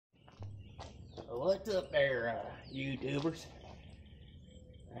What's up there, YouTubers?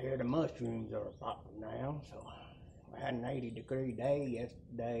 I hear the mushrooms are popping now, so we had an 80-degree day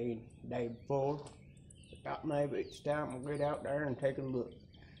yesterday and the day before. I thought maybe it's time to get out there and take a look.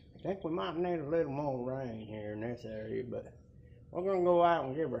 I think we might need a little more rain here in this area, but we're gonna go out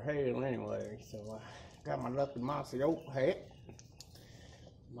and give her hell anyway. So I got my lucky mossy oak hat,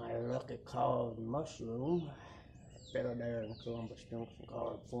 my lucky carved mushroom. Fell there in Columbus Junction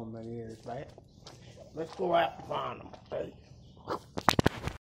carved for many years back. Let's go out and find them.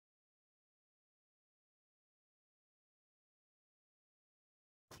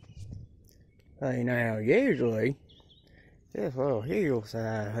 Hey, now usually this little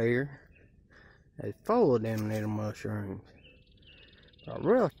hillside here is full of them little mushrooms. I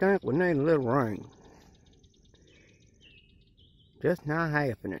really think we need a little rain. Just not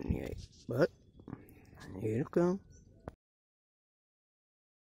happening yet, but it'll come.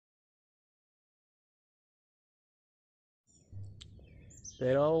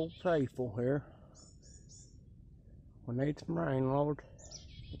 That old faithful here. We need some rain, Lord.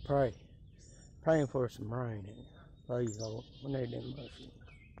 Pray. Praying for some rain here. Please, Lord. We need them mushrooms.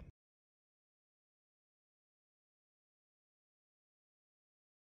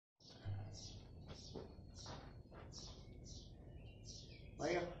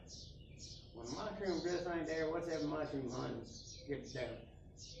 Well, when the mushroom just ain't there, what's that mushroom hunting? Get down.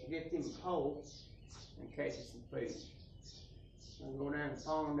 Get them pole and catch some fish. I'm gonna go down the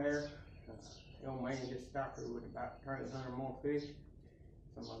pond there. The old man just stocked her with about 300 more fish.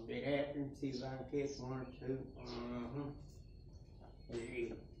 So I'm gonna get after him, see if I can catch one or two.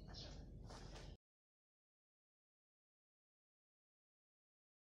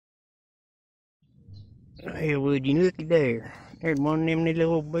 Yeah. Hey, would you look at there? There's one of them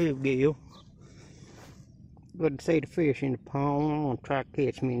little bluegill. Good to see the fish in the pond. I'm gonna try to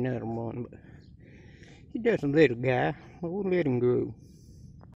catch me another one, but he's just a little guy. We'll let him grow.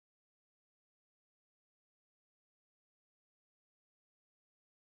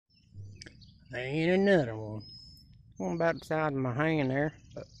 Ain't another one. One about the size of my hand there,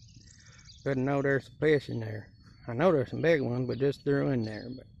 but doesn't know there's some fish in there. I know there's some big ones, but just threw in there.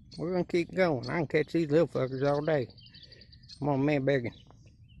 But we're gonna keep going. I can catch these little fuckers all day. Come on, man, begging.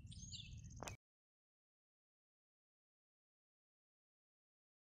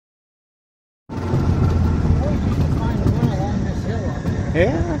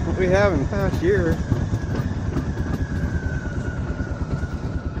 Yeah, we have in past years.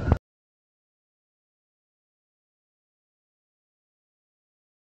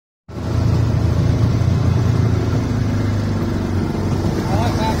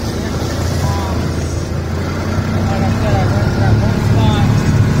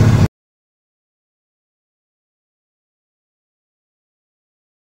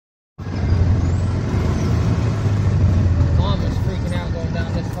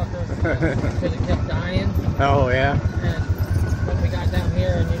 Because it kept dying. Oh, yeah. And when we got down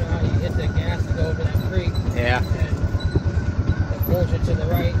here, and you know how you hit the gas to go over that creek. Yeah. And it pulls you to the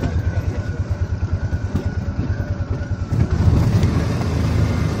right. Like you gotta hit you.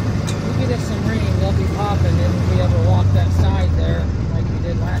 We get us some rain, they'll be popping, and if we ever walk that side there, like we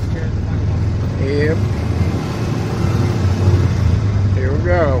did last year. Yep. Here we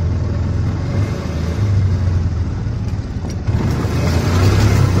go.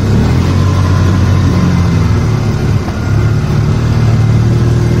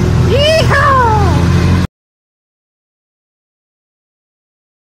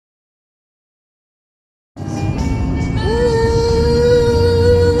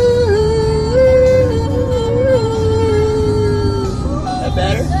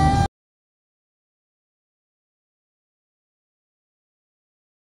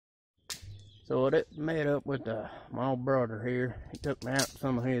 So I met up with my old brother here. He took me out to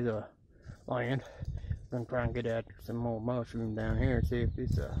some of his land. Gonna try and get after some more mushrooms down here and see if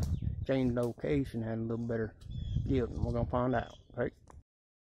this changed location had a little better yield. And we're gonna find out, right?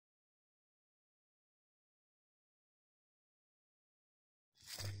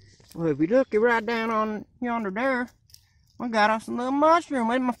 Well, if you look right down on yonder there, we got us a little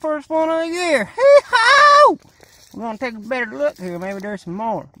mushroom. It's my first one of the year. Hee-haw! We're gonna take a better look here. Maybe there's some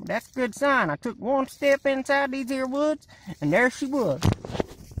more. But that's a good sign. I took one step inside these here woods, and there she was.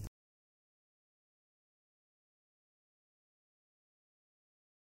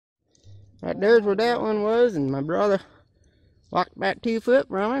 Right there's where that one was, and my brother walked back 2 foot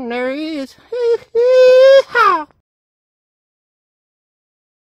from him, and there he is. Hee-haw!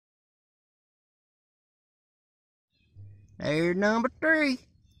 There's number 3.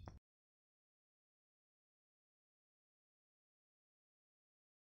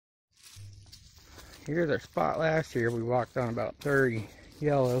 Here's our spot last year. We walked on about 30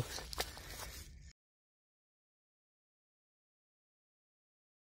 yellows.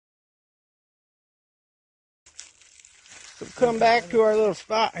 So come back to our little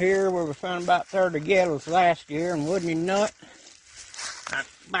spot here where we found about 30 yellows last year, and wouldn't you know it?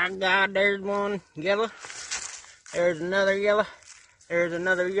 By God, there's one yellow. There's another yellow. There's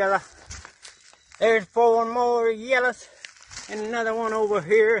another yellow. There's 4 more yellows. And another one over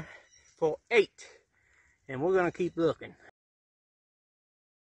here for 8. And we're gonna keep looking.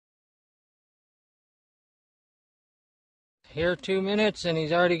 Here 2 minutes and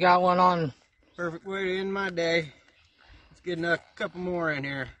he's already got one on. Perfect way to end my day. Let's get a couple more in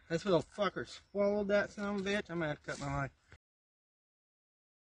here. This little fucker swallowed that son of a bitch. I'm gonna have to cut my line.